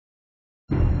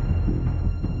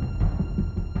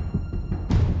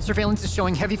Surveillance is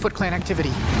showing heavy Foot Clan activity.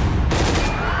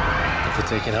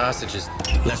 They're taking hostages.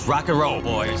 Let's rock and roll,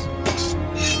 boys.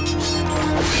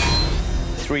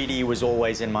 3D was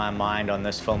always in my mind on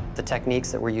this film. The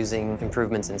techniques that we're using,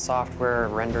 improvements in software,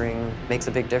 rendering, makes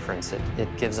a big difference.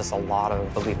 It gives us a lot of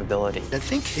believability. I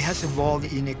think it has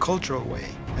evolved in a cultural way.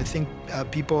 I think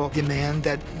people demand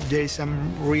that there is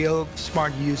some real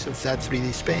smart use of that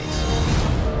 3D space.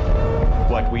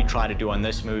 What we try to do on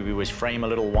this movie was frame a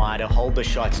little wider, hold the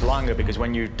shots longer, because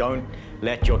when you don't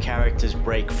let your characters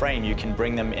break frame, you can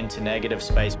bring them into negative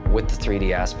space. With the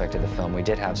 3D aspect of the film, we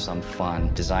did have some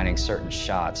fun designing certain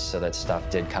shots so that stuff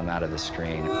did come out of the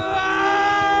screen.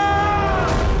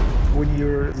 When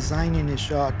you're designing a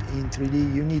shot in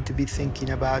 3D, you need to be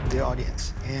thinking about the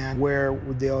audience and where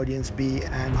would the audience be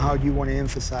and how do you want to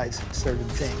emphasize certain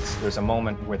things. There's a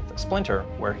moment with Splinter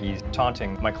where he's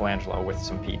taunting Michelangelo with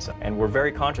some pizza. And we're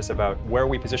very conscious about where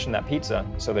we position that pizza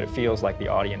so that it feels like the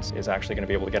audience is actually going to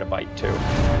be able to get a bite too.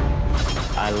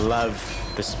 I love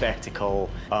the spectacle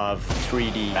of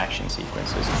 3D action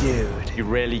sequences. Dude. You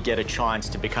really get a chance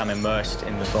to become immersed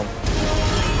in the film.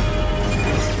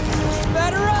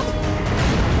 Batter up!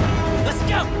 Let's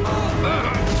go!